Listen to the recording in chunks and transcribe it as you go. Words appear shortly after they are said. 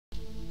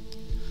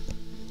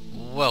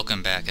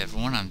Welcome back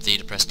everyone, I'm the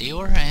Depressed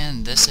Dealer,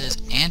 and this is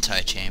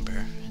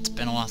Antichamber. It's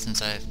been a while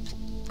since I've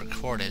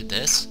recorded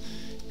this,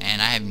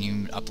 and I haven't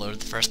even uploaded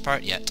the first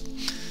part yet.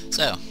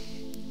 So,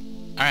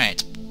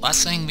 alright,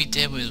 last thing we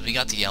did was we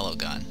got the yellow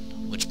gun,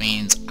 which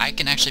means I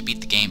can actually beat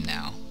the game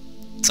now.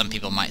 Some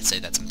people might say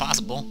that's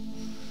impossible,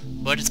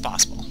 but it's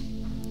possible.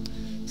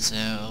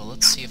 So,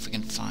 let's see if we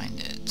can find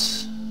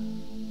it.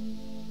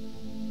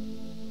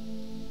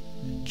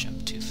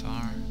 Jump too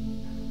far.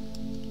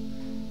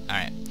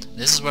 Alright,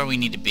 this is where we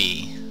need to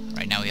be.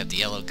 Right now we have the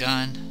yellow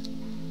gun.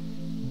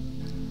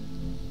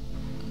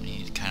 We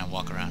need to kind of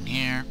walk around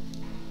here.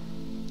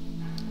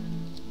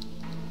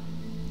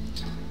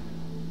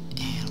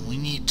 And we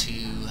need to...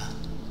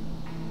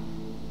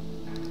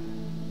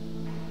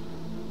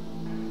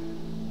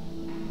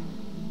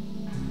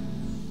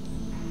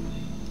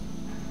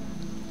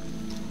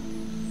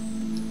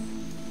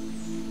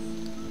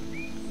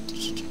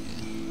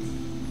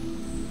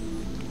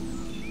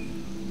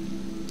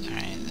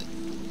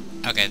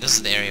 Okay, this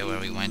is the area where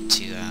we went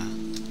to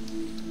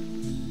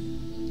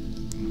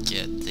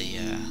get the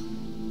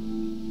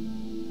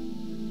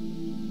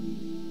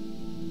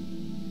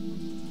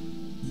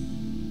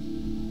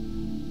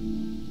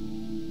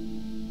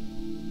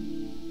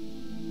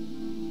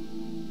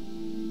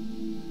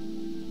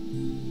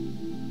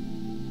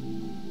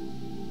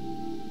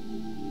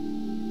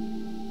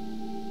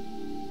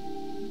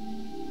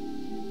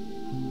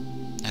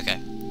Okay,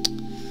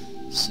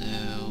 so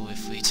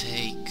if we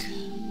take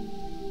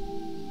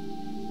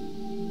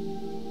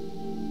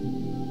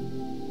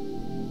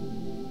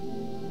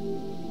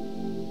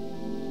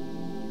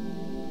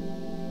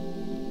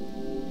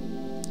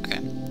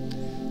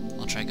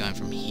try going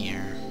from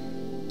here.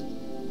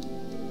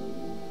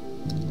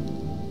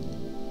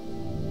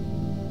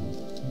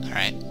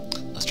 Alright,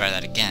 let's try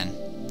that again.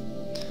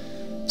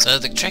 So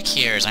the trick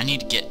here is I need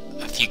to get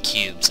a few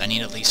cubes. I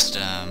need at least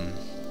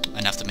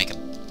enough to make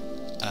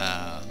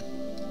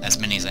as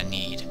many as I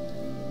need.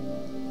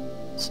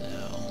 So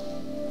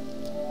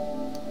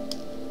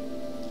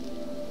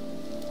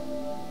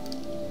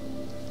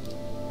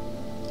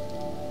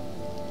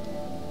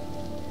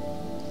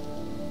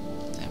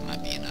that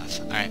might be enough.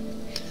 Alright.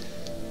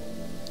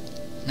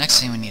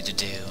 Next thing we need to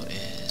do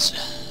is...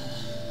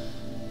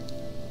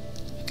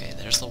 Okay,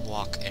 there's the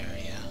walk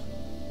area.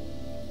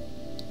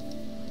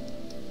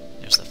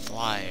 There's the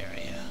fly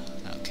area.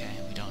 Okay,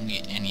 we don't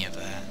need any of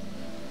that.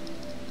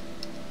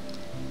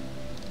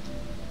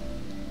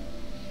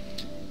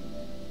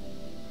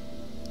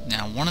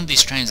 Now, one of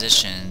these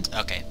transitions...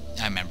 Okay,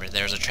 I remember.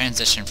 There's a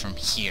transition from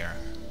here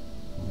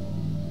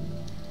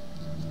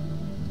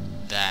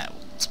that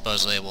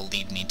supposedly will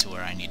lead me to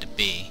where I need to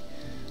be.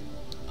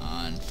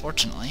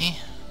 Unfortunately...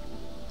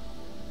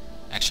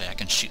 Actually, I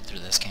can shoot through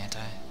this, can't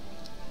I?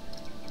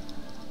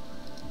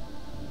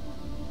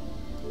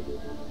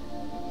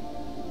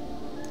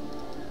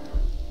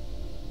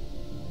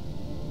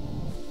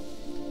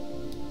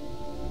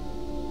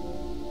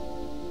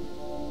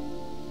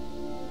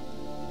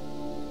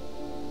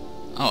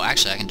 Oh,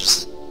 actually, I can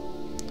just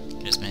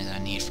get as many as I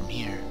need from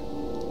here.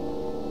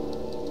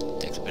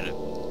 Takes a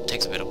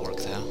bit of work,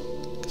 though,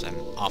 because I'm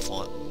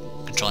awful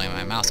at controlling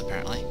my mouse,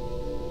 apparently.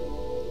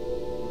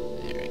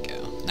 There we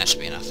go. That should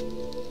be enough.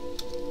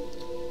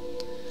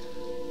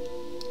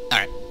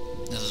 Alright,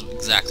 this is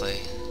exactly...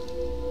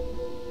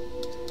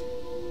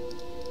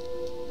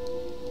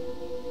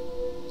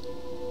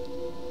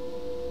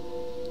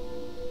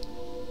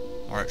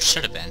 or it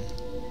should have been.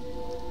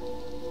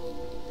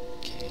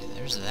 Okay,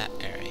 there's that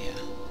area.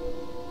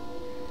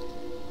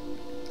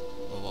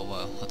 Whoa, whoa,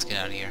 whoa, let's get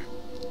out of here.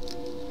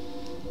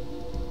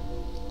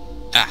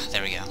 Ah,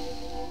 there we go.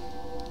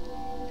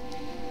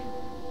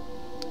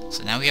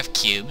 So now we have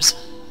cubes,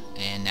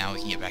 and now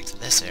we can get back to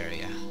this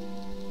area.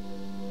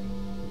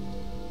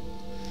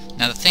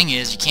 Now the thing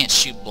is, you can't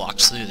shoot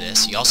blocks through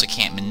this. You also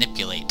can't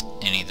manipulate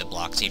any of the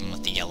blocks, even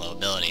with the yellow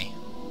ability.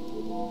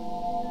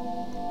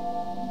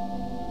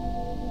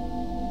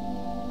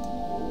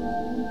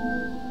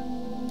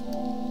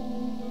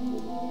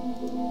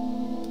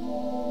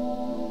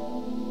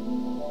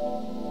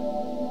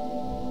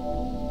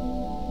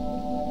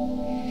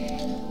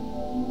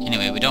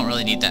 Anyway, we don't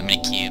really need that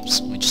many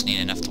cubes. We just need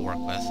enough to work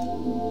with.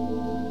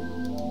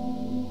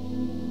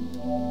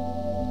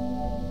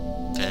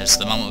 Because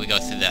the moment we go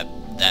through that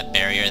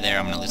barrier there,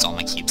 I'm going to lose all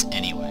my cubes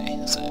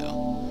anyway,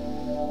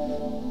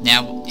 so...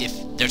 Now, if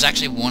there's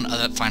actually one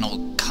other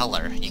final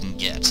color you can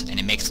get, and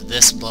it makes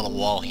this little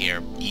wall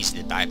here easy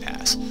to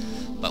bypass.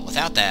 But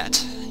without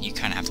that, you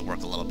kind of have to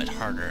work a little bit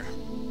harder.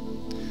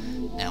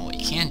 Now, what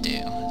you can do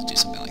is do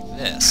something like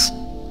this.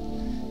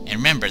 And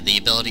remember, the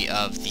ability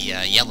of the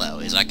yellow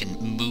is I can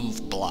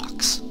move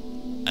blocks,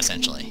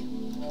 essentially.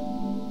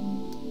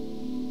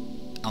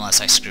 Unless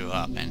I screw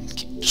up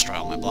and destroy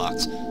all my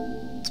blocks.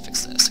 Let's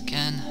fix this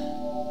again.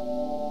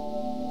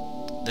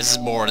 This is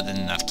more than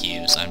enough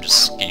cubes. I'm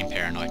just getting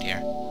paranoid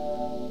here.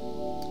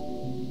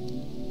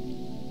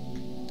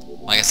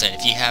 Like I said,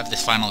 if you have the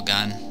final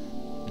gun,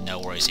 no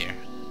worries here.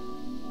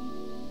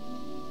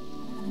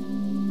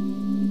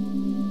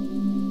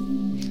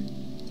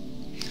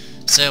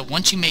 So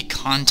once you make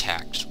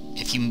contact,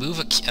 if you move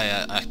a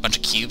bunch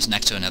of cubes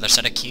next to another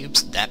set of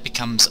cubes, that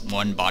becomes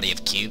one body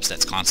of cubes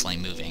that's constantly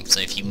moving. So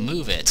if you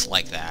move it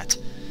like that,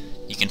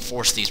 you can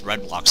force these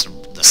red blocks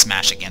to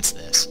smash against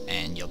this,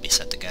 and you'll be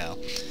set to go.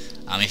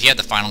 If you have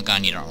the final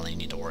gun, you don't really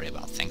need to worry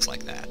about things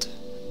like that.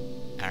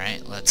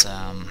 Alright, let's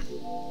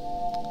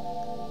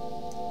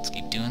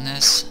keep doing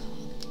this.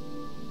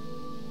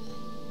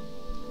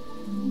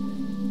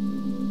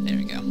 There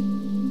we go.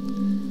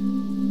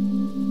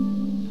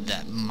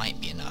 That might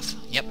be enough.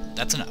 Yep,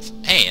 that's enough.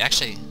 Hey,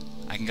 actually,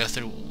 I can go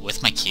through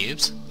with my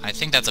cubes. I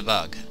think that's a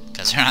bug,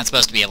 because you're not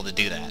supposed to be able to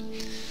do that.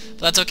 But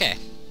that's okay.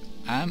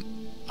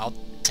 I'll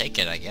take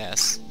it, I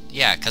guess.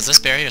 Yeah, because this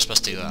barrier is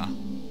supposed to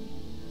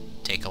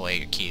take away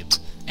your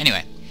cubes.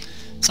 Anyway,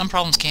 some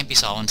problems can't be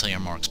solved until you're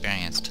more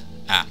experienced.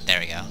 Ah,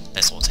 there we go.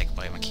 This will take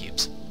away my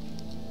cubes.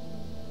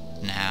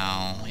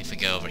 Now, if we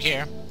go over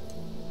here,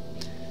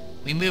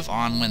 we move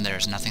on when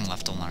there's nothing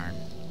left to learn.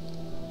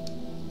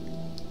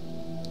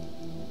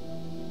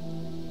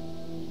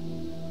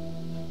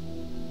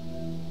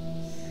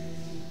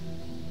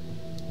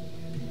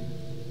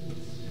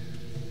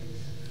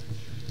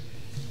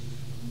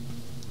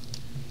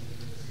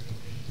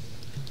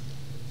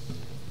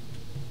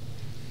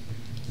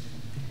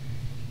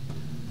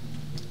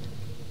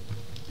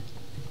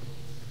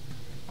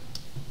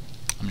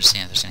 I'm just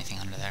seeing if there's anything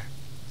under there.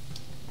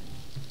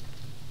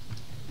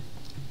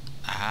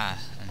 Aha,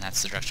 and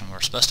that's the direction we're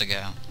supposed to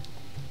go.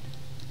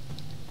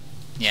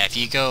 Yeah, if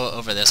you go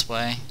over this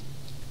way,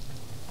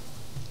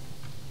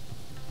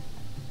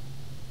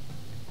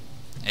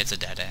 it's a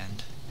dead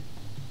end.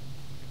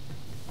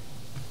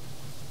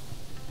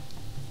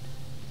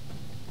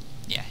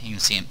 Yeah, you can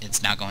see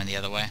it's now going the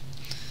other way.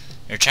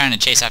 You're trying to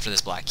chase after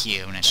this black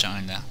cube, and it's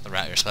showing the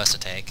route you're supposed to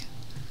take.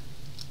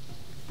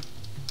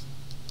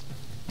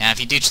 Now, if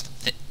you do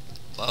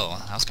whoa,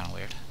 that was kind of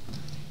weird.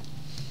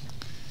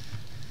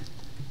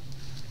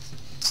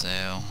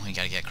 So, we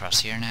gotta get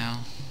across here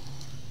now.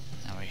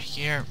 Now we're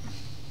here.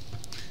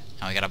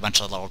 Now we got a bunch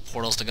of little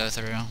portals to go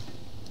through.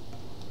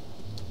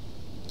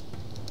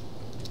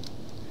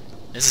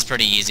 This is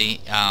pretty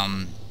easy.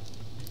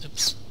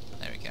 Oops,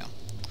 there we go.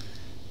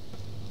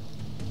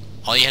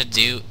 All you had to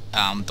do,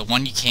 the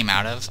one you came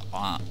out of,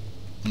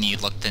 when you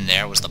looked in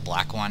there, was the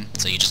black one,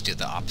 so you just do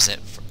the opposite,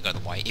 go to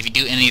the white. If you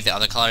do any of the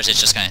other colors,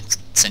 it's just going to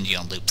send you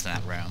on loops in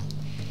that room.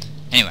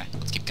 Anyway,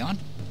 let's keep going.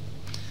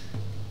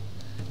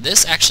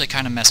 This actually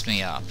kind of messed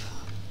me up,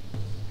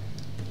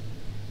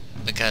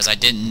 because I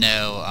didn't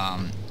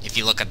know, if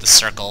you look at the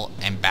circle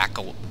and back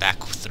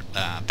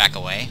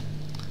away,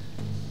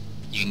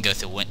 you can go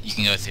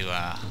through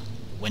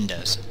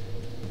windows.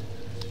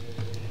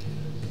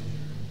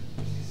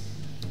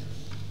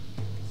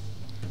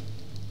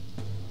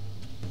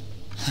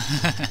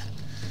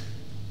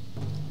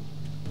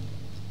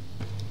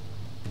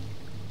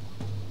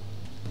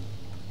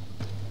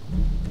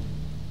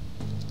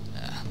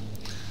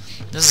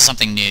 This is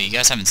something new. You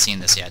guys haven't seen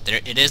this yet.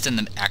 There is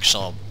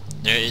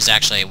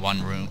actually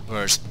one room,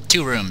 or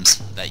 2 rooms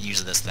that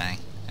use this thing,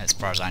 as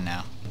far as I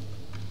know.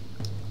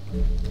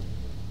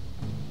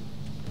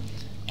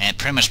 And it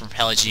pretty much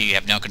propels you. You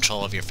have no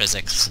control of your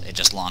physics. It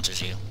just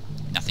launches you.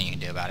 Nothing you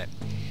can do about it.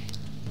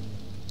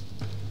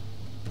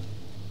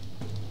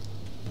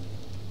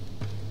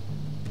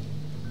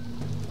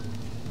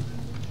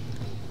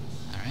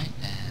 Alright,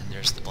 and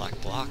there's the black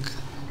block.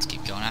 Let's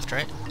keep going after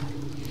it.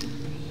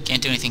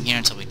 Can't do anything here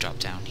until we drop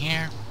down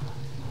here.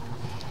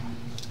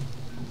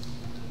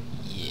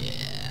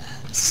 Yeah,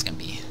 this is gonna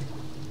be...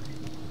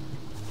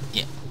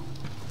 Yeah.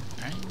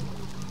 Alright.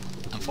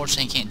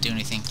 Unfortunately, you can't do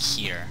anything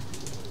here.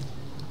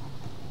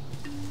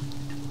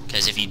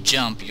 Because if you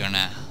jump, you're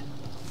gonna...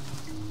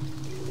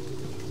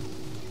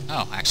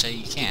 Oh, actually,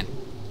 you can.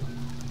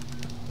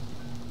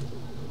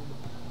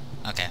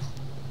 Okay.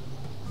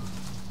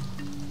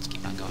 Let's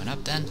keep on going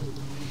up then.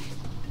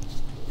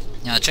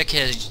 Now the trick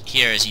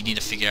here is you need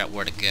to figure out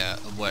where to go,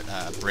 what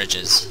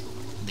bridges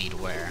lead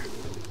where.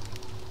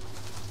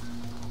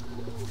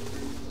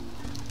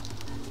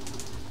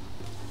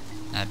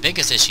 Now the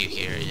biggest issue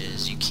here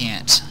is you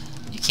can't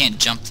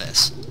jump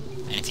this,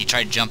 and if you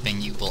try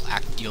jumping,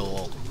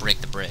 you'll break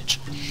the bridge.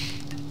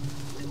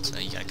 So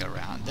you gotta go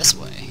around this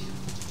way.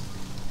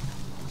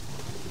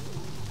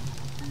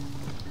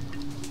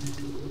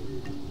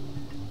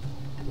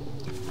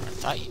 Or I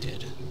thought you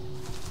did.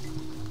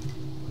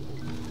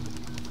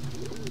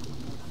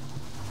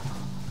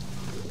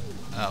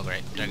 Oh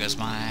great, there goes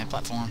my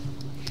platform.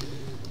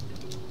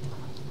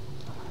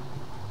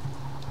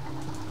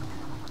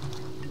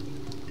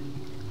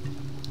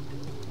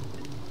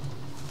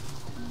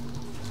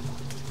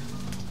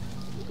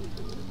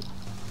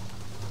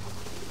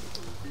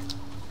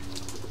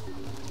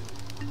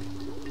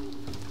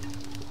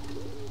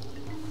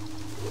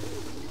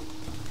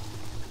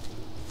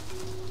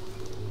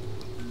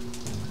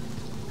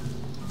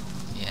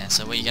 Yeah,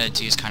 so what you gotta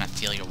do is kind of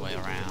feel your way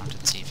around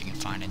and see if you can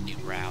find a new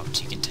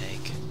route you can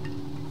take.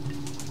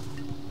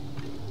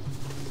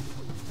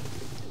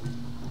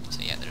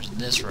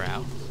 This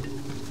route.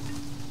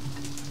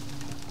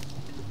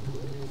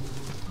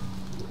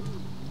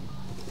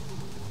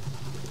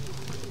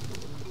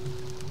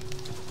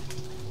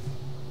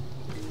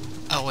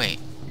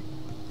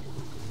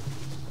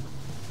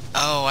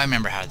 I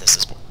remember how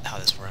this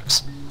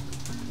works.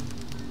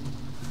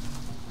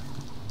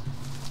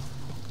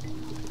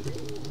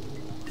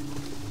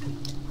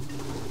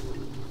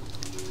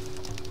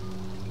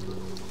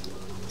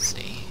 Let's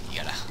see, you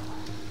gotta.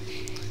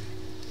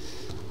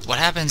 What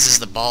happens is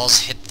the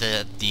balls hit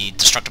the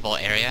destructible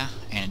area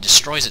and it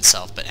destroys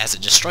itself. But as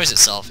it destroys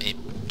itself,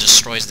 it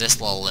destroys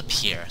this little lip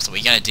here. So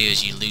what you gotta do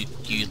is you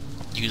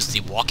use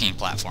the walking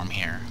platform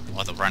here,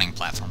 or the running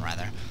platform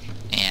rather,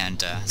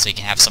 and so you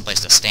can have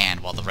someplace to stand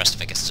while the rest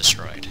of it gets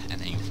destroyed,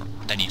 and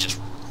then you just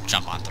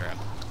jump on through.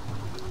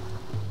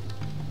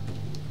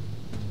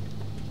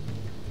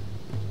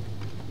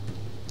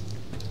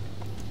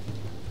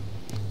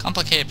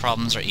 Complicated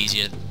problems are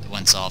easier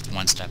when solved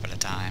one step at a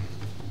time.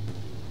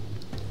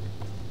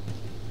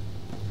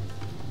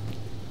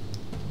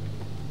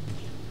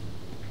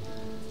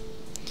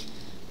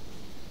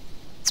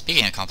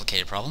 Speaking of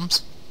complicated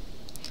problems,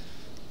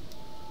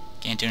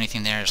 can't do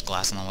anything there, there's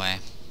glass in the way.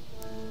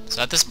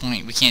 So at this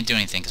point, we can't do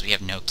anything because we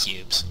have no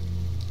cubes.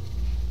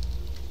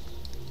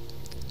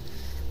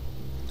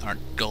 Our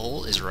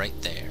goal is right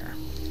there.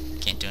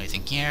 Can't do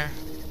anything here.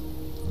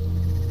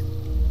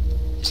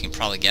 As you can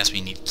probably guess, we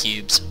need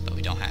cubes, but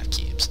we don't have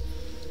cubes.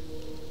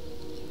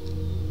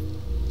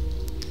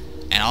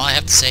 And all I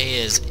have to say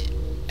is,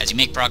 as you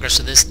make progress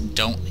with this,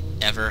 don't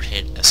ever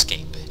hit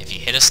escape. If you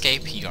hit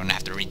escape, you're going to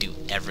have to redo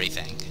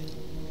everything.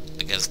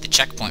 Because the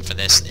checkpoint for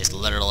this is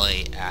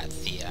literally at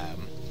the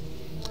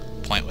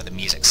point where the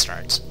music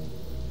starts.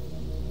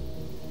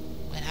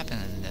 What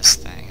happened in this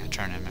thing? I'm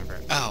trying to remember.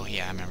 Oh,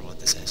 yeah, I remember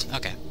what this is.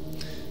 Okay.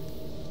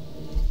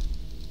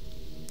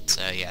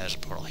 So, yeah, there's a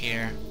portal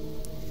here.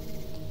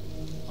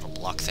 Little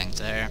block things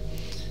there.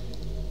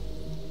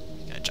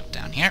 Gotta jump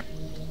down here.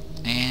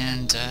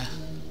 And,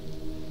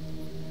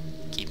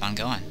 keep on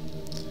going.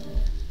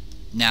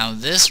 Now,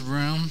 this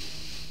room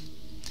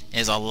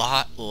is a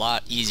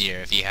lot easier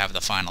if you have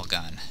the final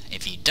gun.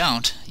 If you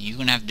don't, you're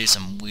gonna have to do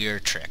some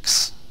weird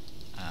tricks.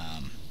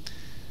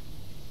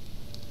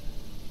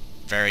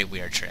 Very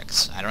weird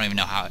tricks. I don't even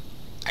know how.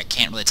 I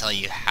can't really tell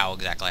you how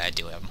exactly I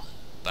do them,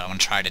 but I'm gonna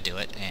try to do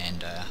it,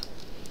 and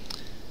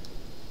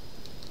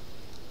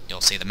you'll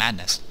see the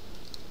madness.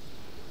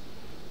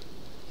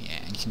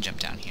 Yeah, and you can jump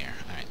down here.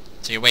 All right.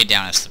 So your way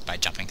down is by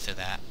jumping through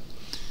that.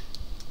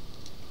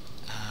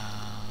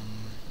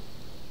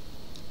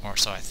 Or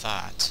so I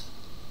thought.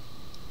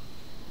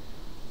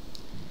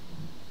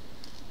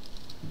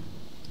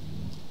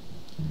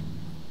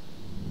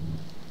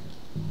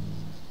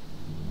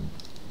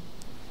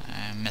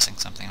 I'm missing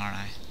something, aren't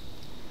I?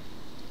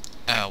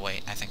 Oh,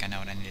 wait, I think I know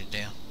what I need to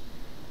do.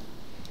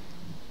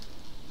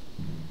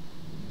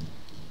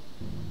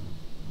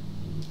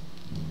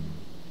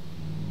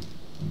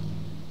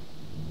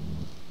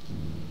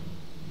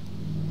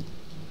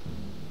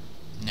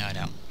 No, I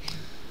don't.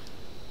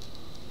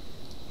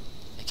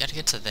 I gotta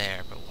get to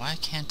there, but why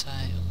can't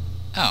I...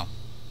 Oh,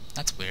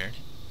 that's weird.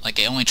 Like,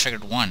 it only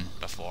triggered one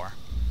before.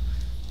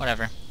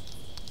 Whatever.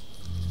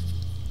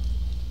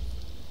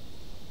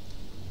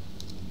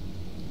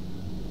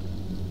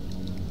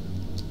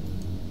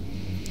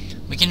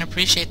 We can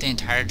appreciate the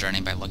entire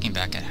journey by looking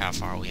back at how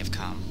far we have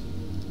come.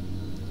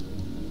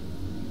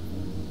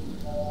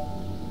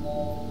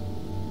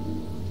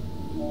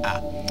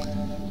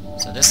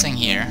 So this thing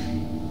here,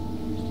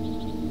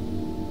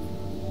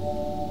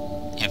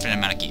 infinite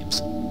amount of cubes.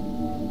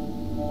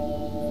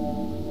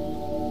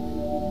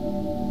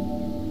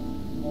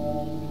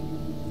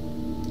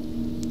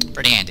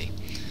 Pretty handy.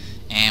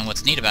 And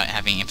what's neat about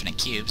having infinite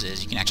cubes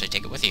is you can actually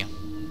take it with you.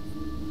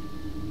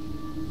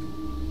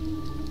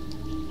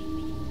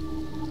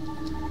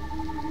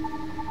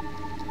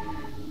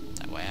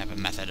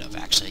 Method of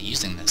actually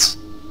using this.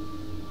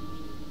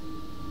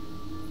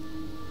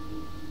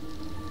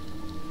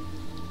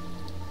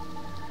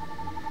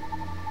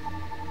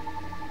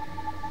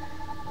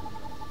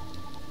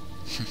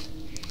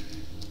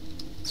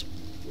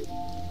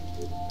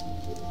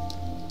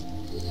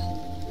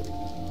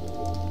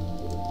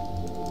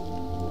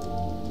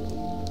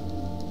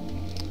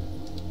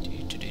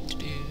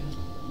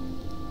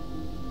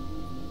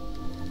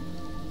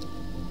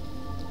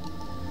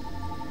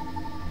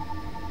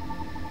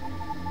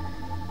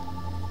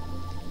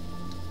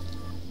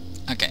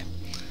 Okay,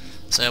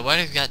 so what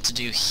I've got to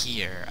do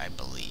here, I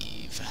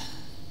believe.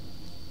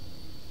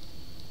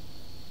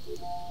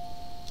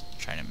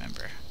 Trying to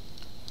remember.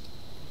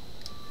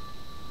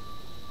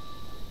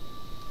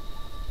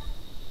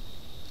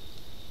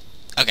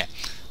 Okay,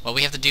 what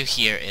we have to do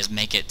here is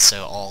make it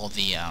so all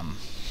the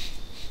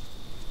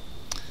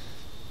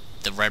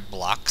red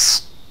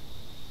blocks.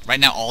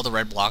 Right now, all the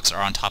red blocks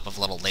are on top of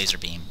little laser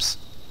beams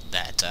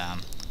that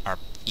that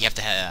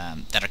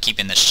are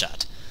keeping this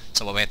shut.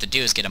 So what we have to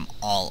do is get them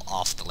all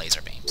off the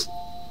laser beams.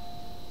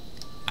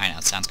 I know,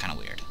 it sounds kind of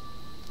weird.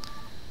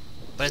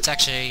 But it's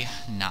actually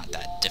not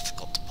that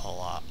difficult to pull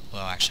off.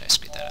 Well, actually, I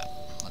screwed that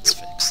up. Let's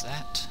fix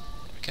that.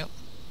 There we go.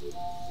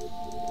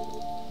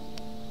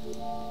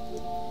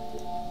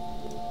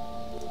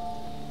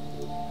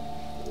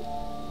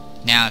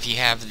 Now, if you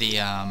have the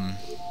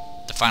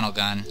final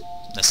gun,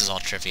 this is all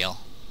trivial.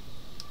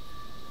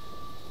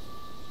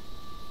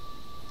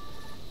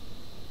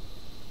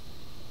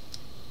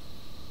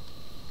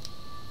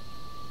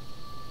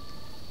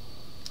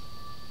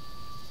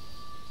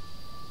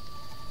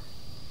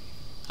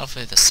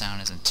 Hopefully the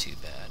sound isn't too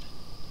bad.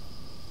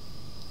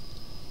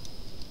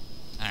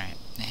 Alright,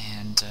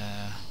 and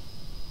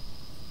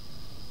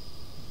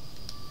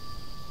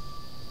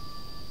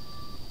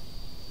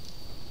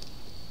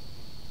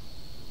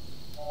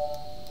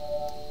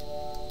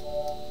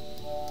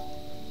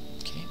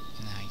okay,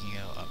 now you can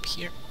go up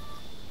here,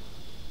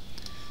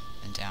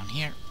 and down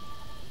here,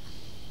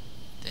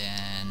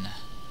 then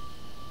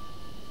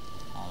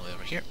all the way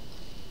over here,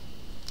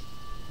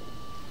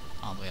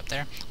 all the way up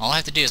there. All I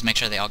have to do is make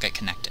sure they all get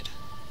connected.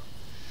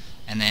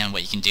 And then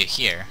what you can do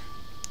here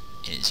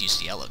is use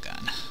the yellow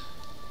gun.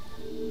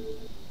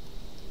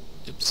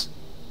 Oops,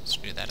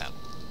 screw that up.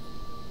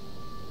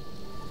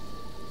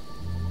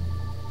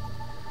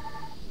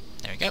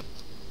 There we go.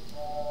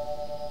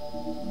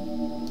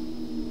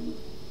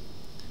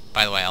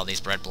 By the way, all these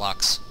bread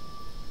blocks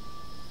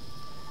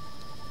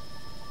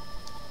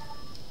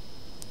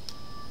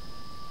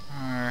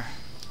are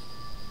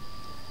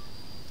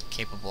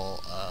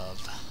capable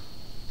of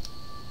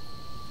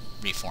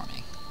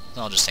reforming.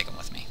 So I'll just take them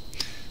with me.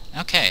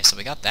 Okay, so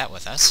we got that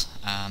with us.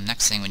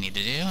 Next thing we need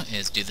to do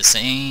is do the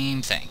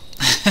same thing.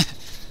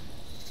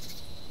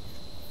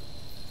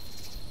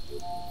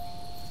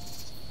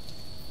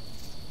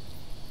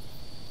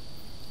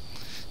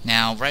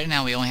 Now, right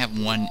now we only have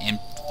one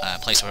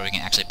place where we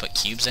can actually put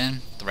cubes in.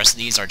 The rest of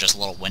these are just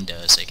little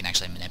windows so you can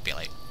actually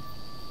manipulate.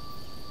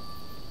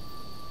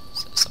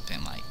 So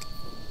something like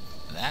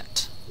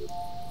that.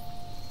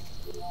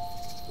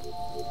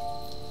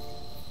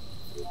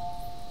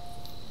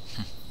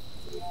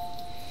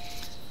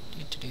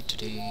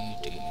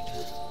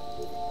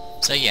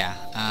 So yeah,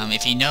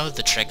 if you know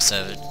the tricks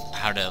of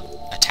how to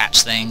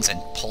attach things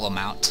and pull them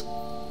out,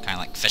 kind of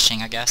like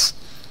fishing, I guess,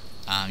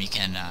 you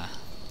can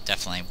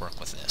definitely work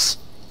with this.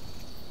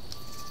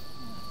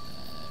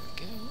 There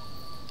we go.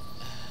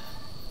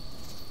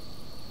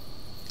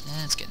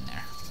 It's getting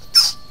there.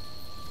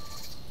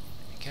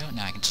 There we go.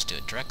 Now I can just do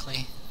it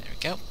directly. There we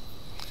go.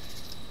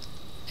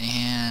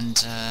 And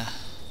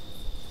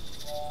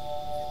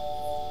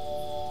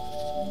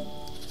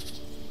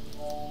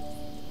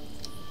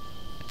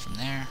from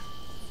there,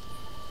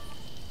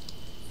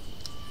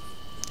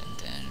 and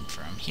then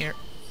from here.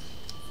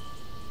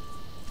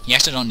 You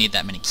actually don't need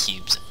that many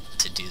cubes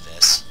to do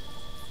this.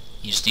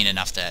 You just need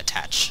enough to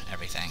attach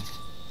everything.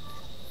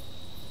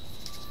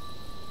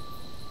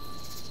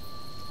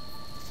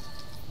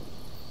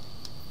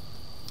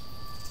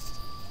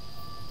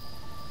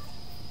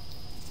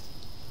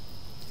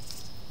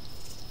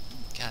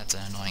 God, it's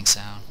an annoying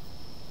sound.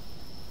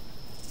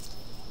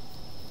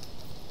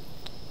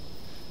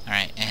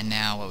 Alright, and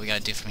now what we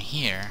gotta do from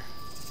here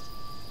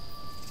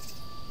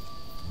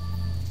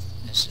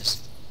is just...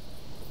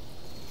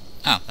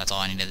 Oh, that's all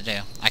I needed to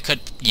do. I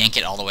could yank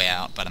it all the way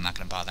out, but I'm not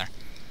gonna bother.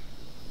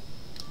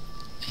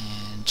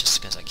 And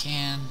just because I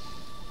can...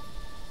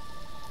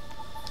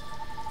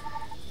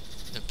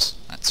 Oops,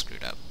 that's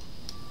screwed up.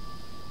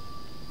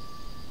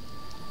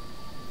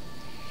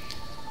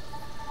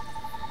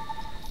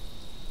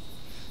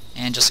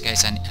 And just in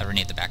case I ever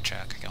need the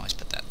backtrack, I can always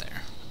put that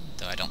there.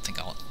 Though I don't think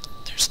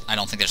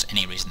there's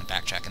any reason to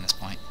backtrack in this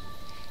point.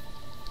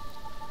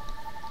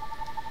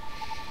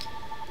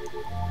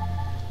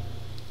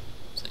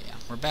 So yeah,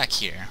 we're back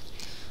here.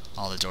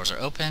 All the doors are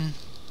open.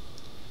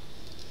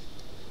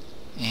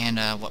 And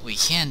what we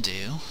can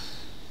do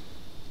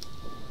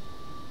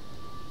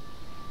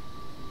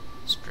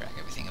is drag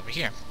everything over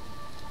here.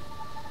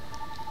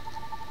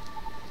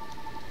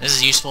 This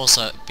is useful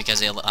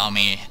because it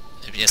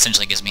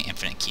essentially gives me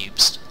infinite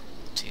cubes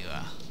to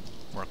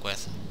work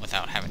with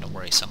without having to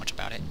worry so much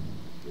about it.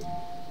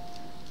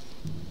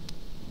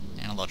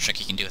 And a little trick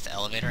you can do with the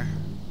elevator.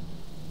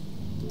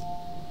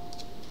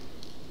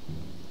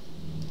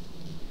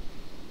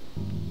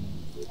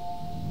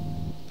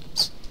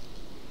 Oops.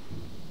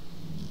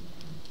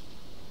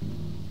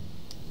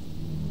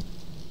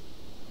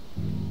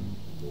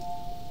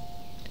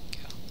 There we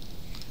go.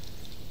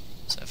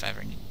 So if I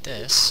ever need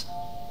this,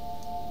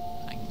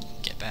 I can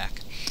get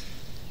back.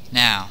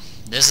 Now,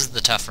 this is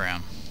the tough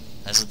room.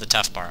 This is the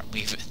tough part.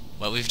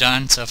 What we've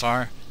done so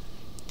far,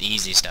 the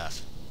easy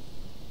stuff.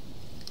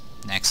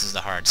 Next is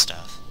the hard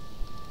stuff.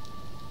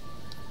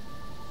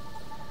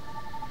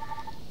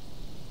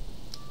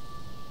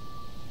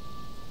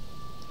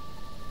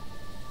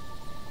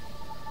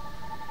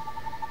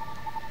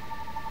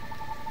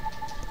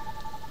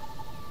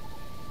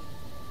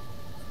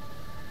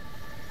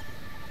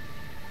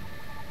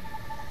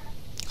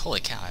 Holy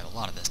cow, I have a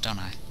lot of this, don't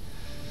I?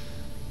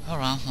 Oh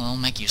well, we'll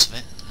make use of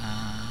it.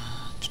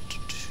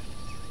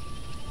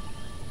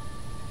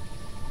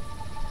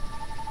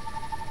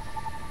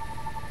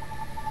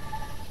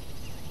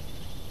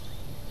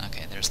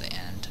 Okay, there's the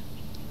end.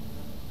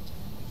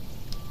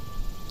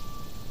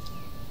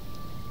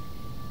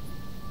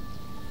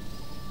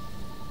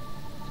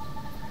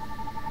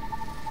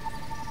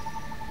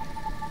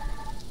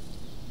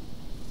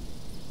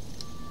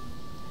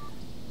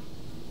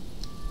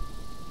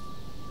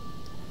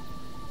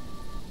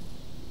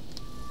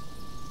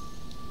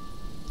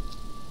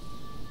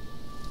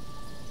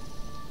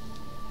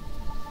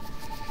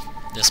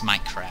 This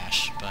might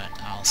crash, but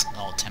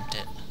I'll attempt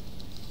it.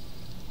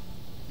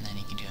 And then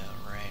you can do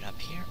it right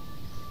up here.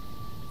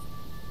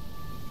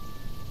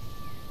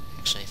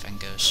 Actually, if I can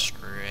go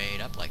straight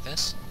up like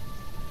this.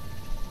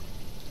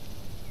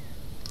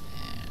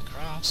 And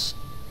across.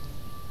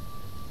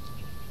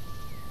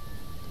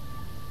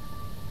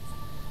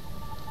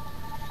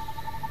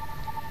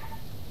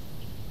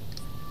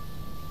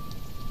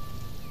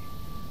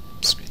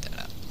 Screw that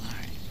up.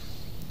 Alright.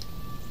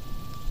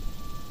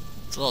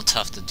 It's a little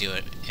tough to do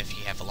it if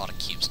you have a lot of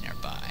cubes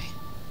nearby.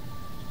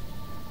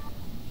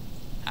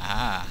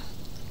 Aha!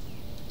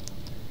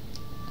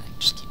 I can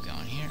just keep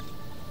going here.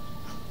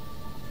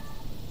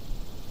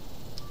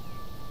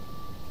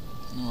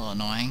 A little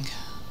annoying.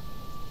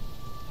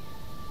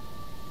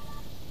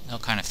 It'll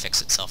kind of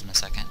fix itself in a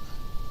second.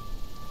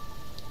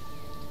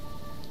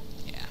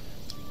 Yeah,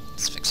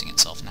 it's fixing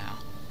itself now.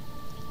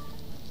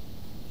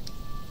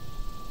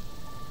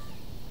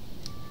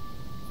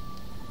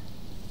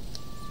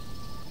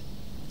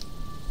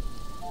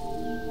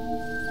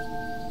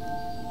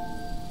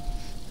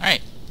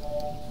 Alright.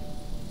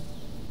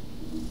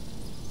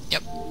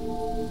 Yep.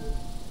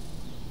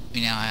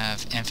 We now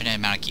have infinite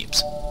amount of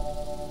cubes.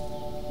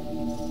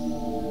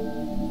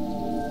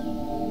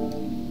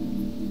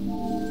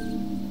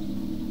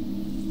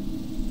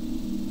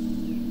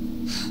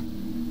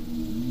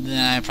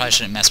 I probably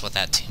shouldn't mess with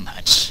that too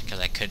much, because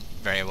I could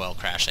very well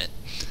crash it.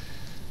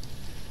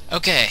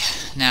 Okay,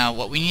 now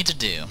what we need to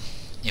do,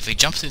 if we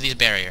jump through these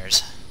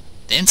barriers,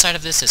 the inside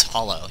of this is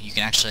hollow. You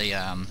can actually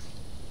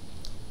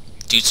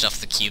do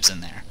stuff with the cubes in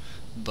there,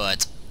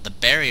 but the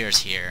barriers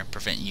here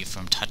prevent you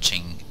from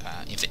touching.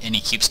 If any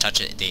cubes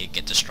touch it, they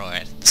get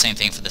destroyed. The same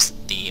thing for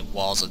the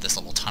walls of this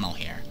little tunnel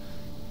here.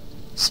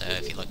 So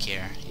if you look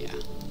here, yeah.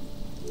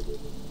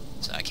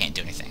 So I can't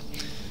do anything.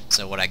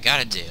 So what I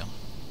gotta do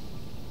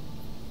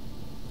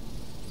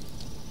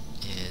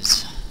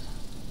is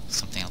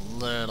something a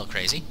little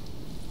crazy.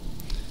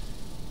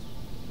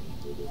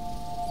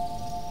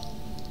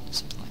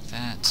 Something like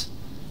that.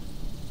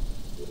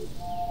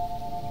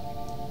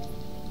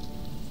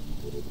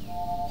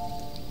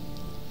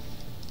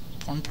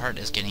 Important part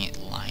is getting it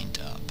lined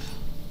up.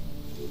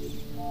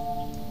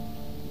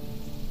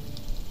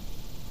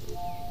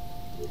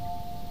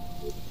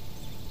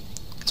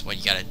 Because what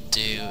you gotta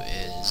do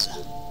is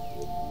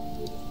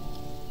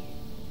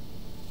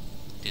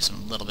do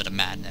some little bit of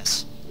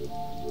madness.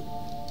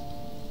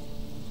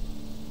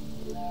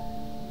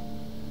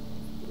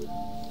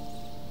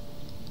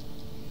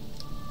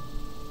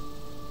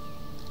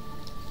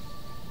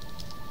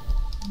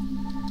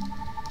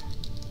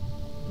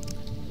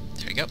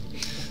 There we go.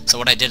 So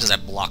what I did is I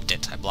blocked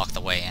it. I blocked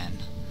the way in.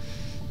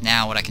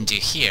 Now what I can do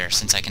here,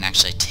 since I can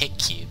actually take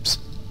cubes,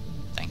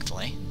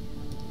 thankfully,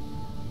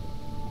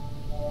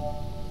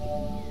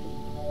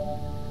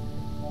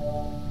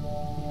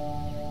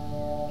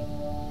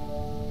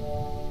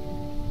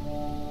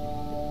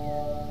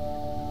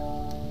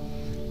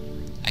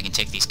 I can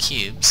take these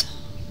cubes.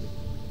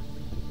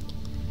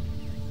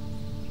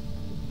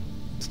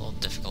 It's a little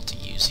difficult to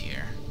use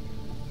here.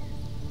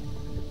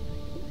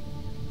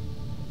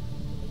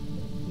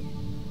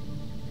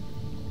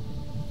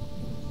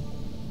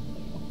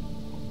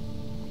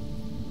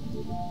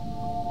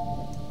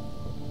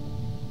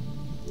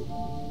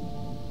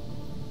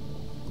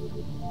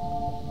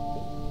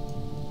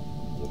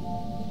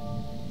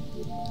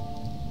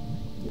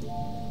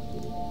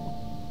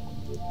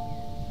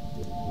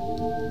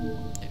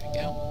 There we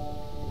go.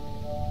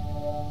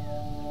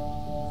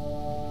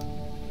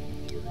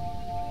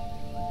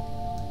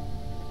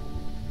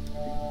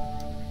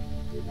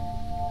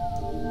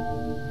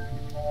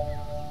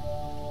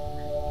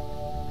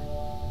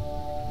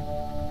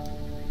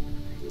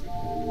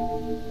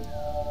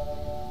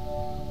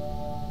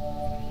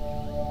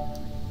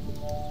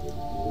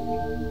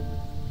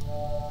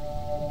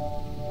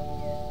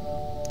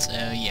 So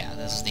yeah,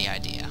 this is the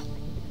idea.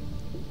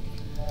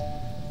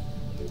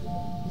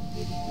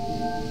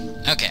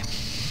 Okay.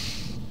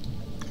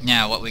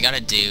 Now what we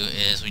gotta do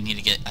is we need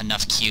to get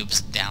enough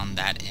cubes down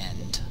that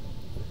end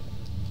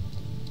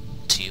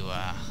to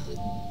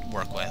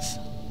work with.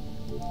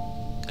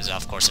 Because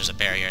of course there's a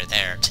barrier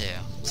there too,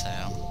 so...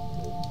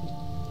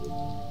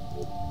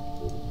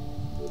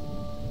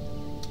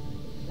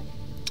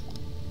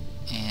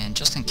 And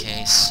just in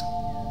case...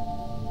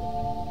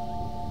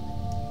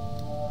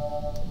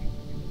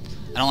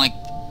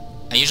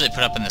 I usually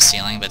put up in the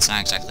ceiling, but it's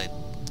not exactly...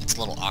 It's a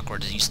little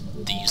awkward to use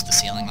the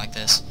ceiling like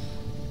this.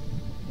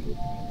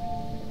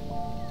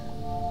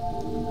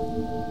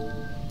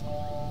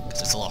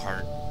 Because it's a little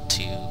hard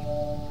to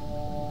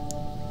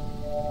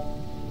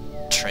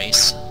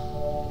trace,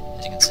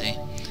 as you can see.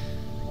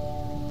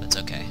 But it's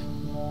okay.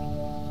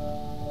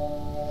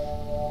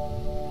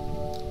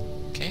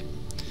 Okay.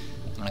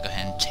 I'm gonna go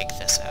ahead and take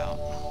this out.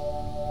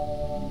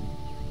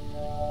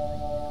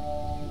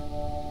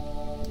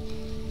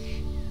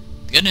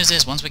 The good news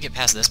is, once we get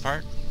past this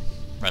part,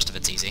 the rest of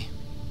it's easy.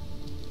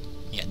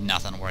 You got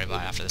nothing to worry about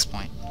after this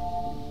point.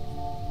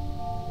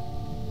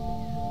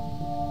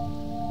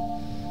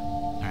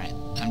 Alright,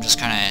 I'm just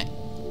kind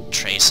of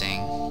tracing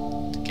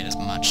to get as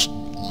much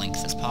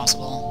length as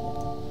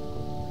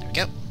possible. There we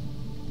go.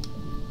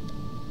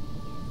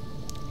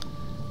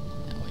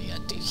 And what you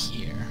gotta do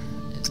here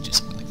is do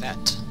something like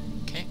that.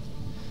 Okay.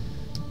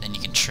 Then you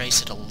can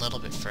trace it a little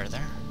bit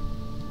further.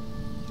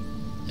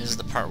 This is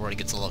the part where it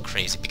gets a little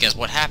crazy, because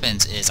what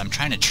happens is I'm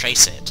trying to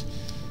trace it,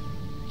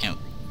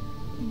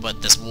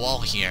 but this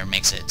wall here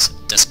makes it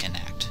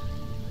disconnect.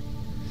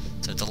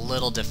 So it's a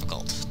little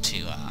difficult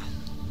to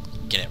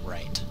get it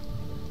right.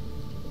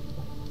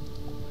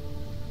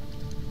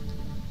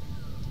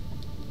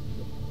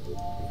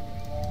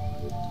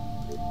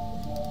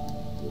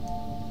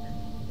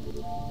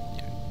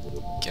 There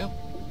we go.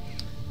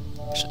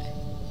 Actually,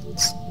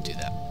 let's do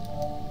that.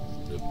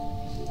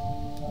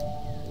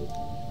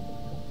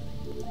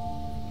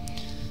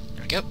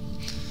 There we go.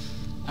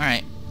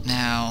 Alright,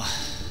 now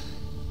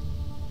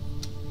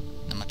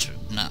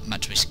not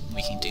much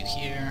we can do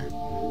here.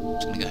 I'm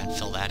just gonna go ahead and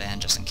fill that in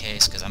just in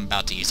case, because I'm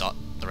about to use all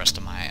the rest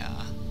of my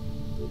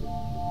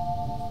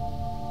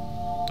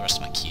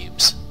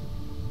cubes.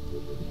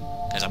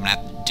 Because I'm gonna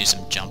have to do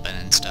some jumping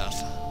and stuff.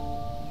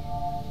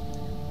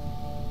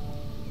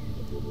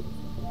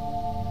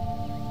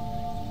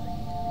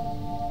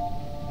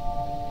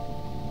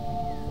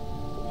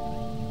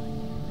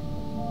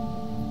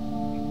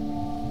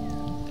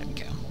 There we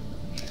go.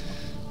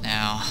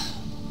 Now,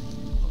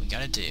 what we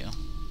gotta do,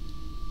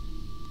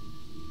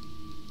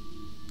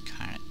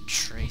 kind of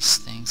trace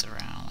things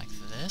around like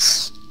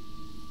this.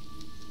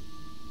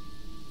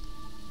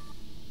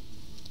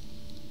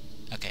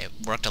 Okay, it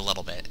worked a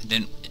little bit.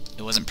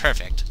 It wasn't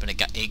perfect, but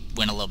it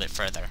went a little bit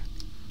further.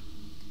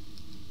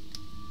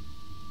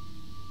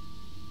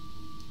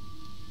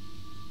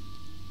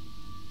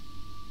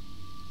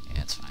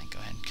 Yeah, it's fine. Go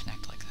ahead and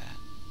connect like that.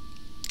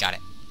 Got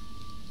it.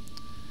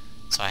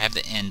 So I have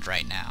the end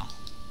right now.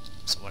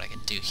 So what I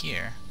can do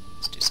here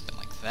is do something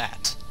like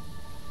that.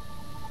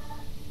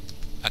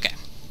 Okay.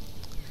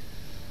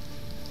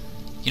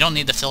 You don't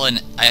need to fill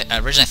in... I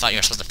originally thought you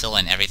were supposed to fill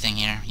in everything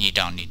here. You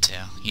don't need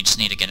to. You just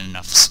need to get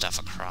enough stuff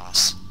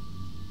across.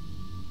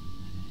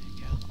 There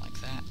you go,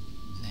 like that.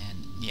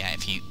 And yeah,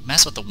 if you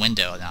mess with the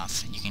window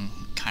enough, you can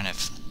kind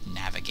of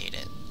navigate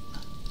it.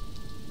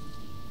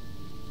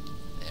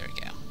 There we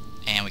go.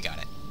 And we got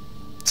it.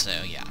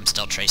 So yeah, I'm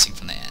still tracing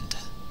from the end.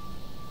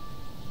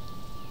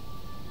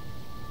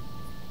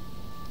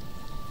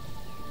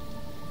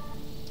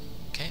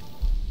 Okay.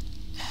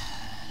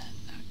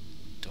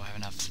 Do I have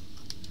enough?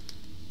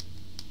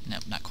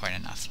 Nope, not quite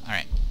enough.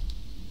 Alright.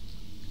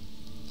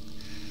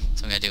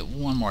 So we gotta do it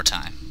one more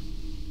time.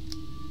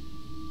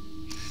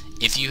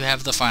 If you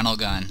have the final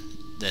gun,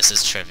 this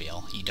is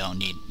trivial. You don't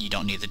need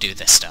to do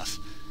this stuff.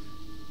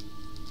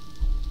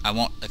 I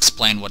won't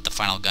explain what the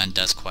final gun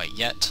does quite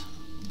yet,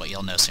 but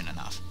you'll know soon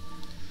enough.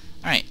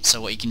 Alright,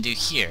 so what you can do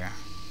here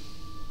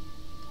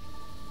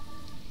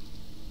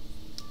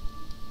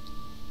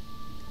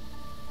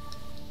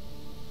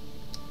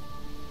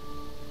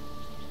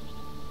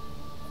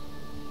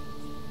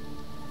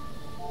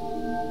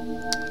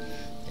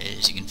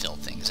is you can fill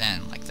things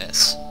in like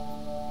this.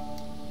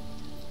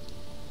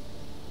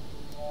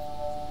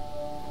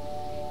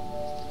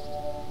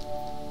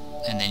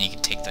 And then you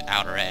can take the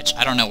outer edge.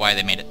 I don't know why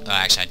they made it...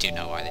 actually, I do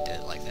know why they did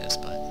it like this,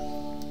 but...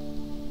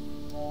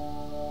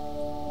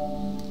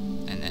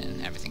 And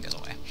then everything goes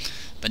away.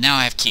 But now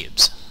I have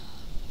cubes.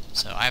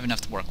 So I have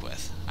enough to work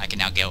with. I can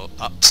now go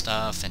up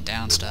stuff and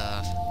down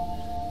stuff.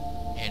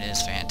 It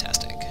is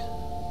fantastic.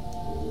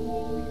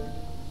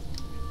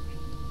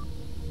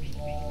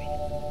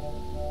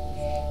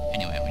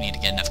 Anyway, we need to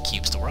get enough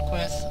cubes to work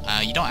with.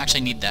 You don't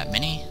actually need that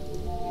many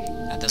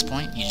at this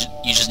point. You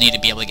just need to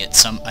be able to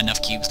get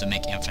enough cubes to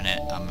make infinite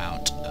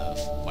amount of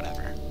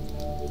whatever.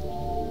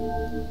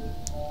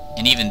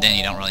 And even then,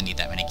 you don't really need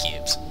that many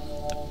cubes.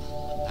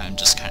 I'm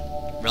just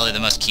really the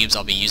most cubes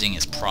I'll be using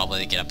is probably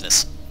to get up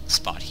this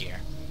spot here.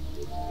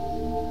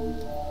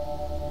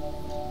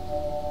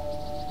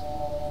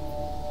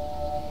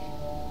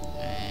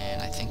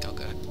 And I think I'll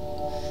go...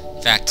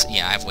 In fact,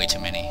 yeah, I have way too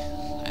many.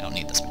 I don't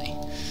need this many.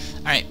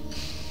 Alright.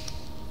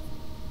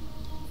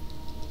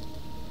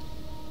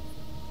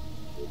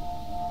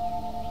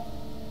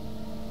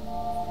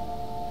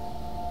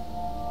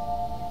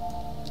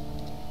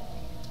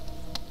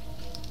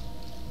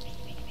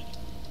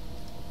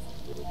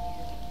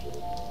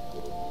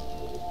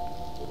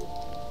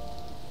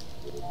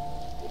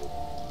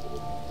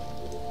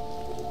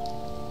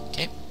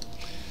 Okay.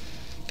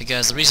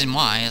 Because the reason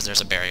why is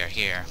there's a barrier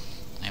here.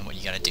 And what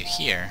you gotta do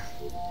here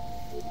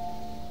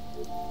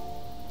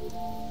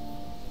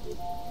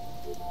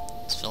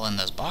is fill in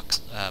those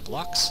blocks.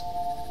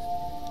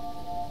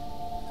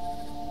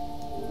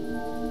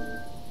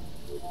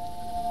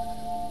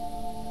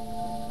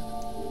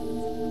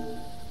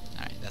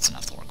 Alright, that's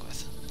enough to work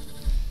with.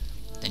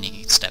 Then you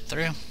can step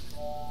through.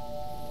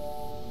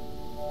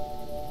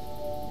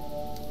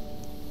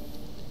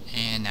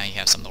 And now you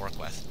have something to work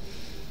with.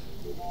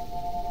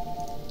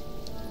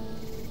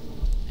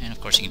 And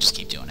of course you can just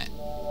keep doing it.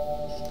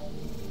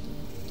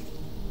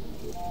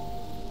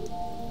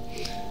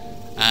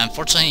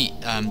 Unfortunately,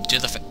 due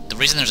to the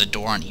reason there's a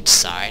door on each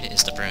side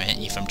is to prevent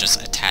you from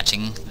just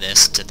attaching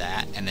this to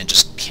that and then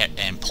just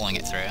pulling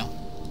it through.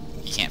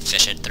 You can't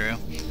fish it through,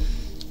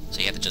 so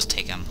you have to just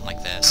take them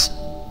like this.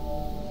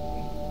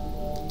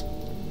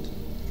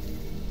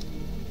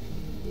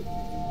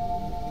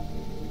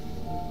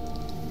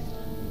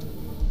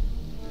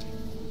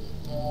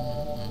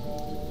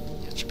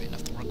 That should be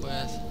enough to work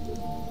with.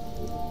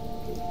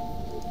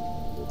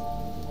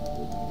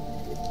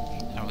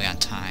 How are we on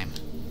time?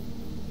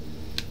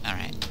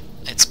 Alright,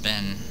 it's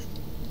been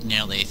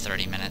nearly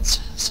 30 minutes,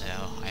 so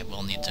I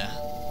will need to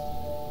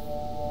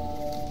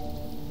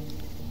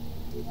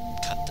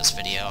cut this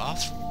video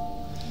off.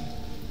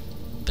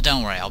 But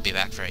don't worry, I'll be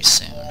back very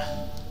soon.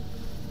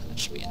 That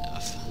should be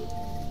enough.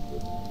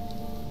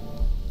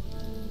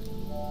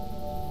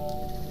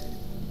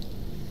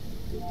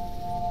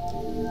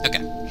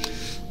 Okay,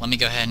 let me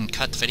go ahead and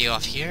cut the video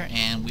off here,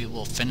 and we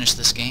will finish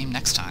this game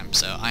next time.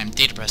 So I'm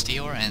DataPress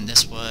Dior, and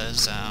this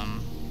was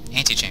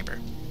Antichamber.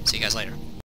 See you guys later.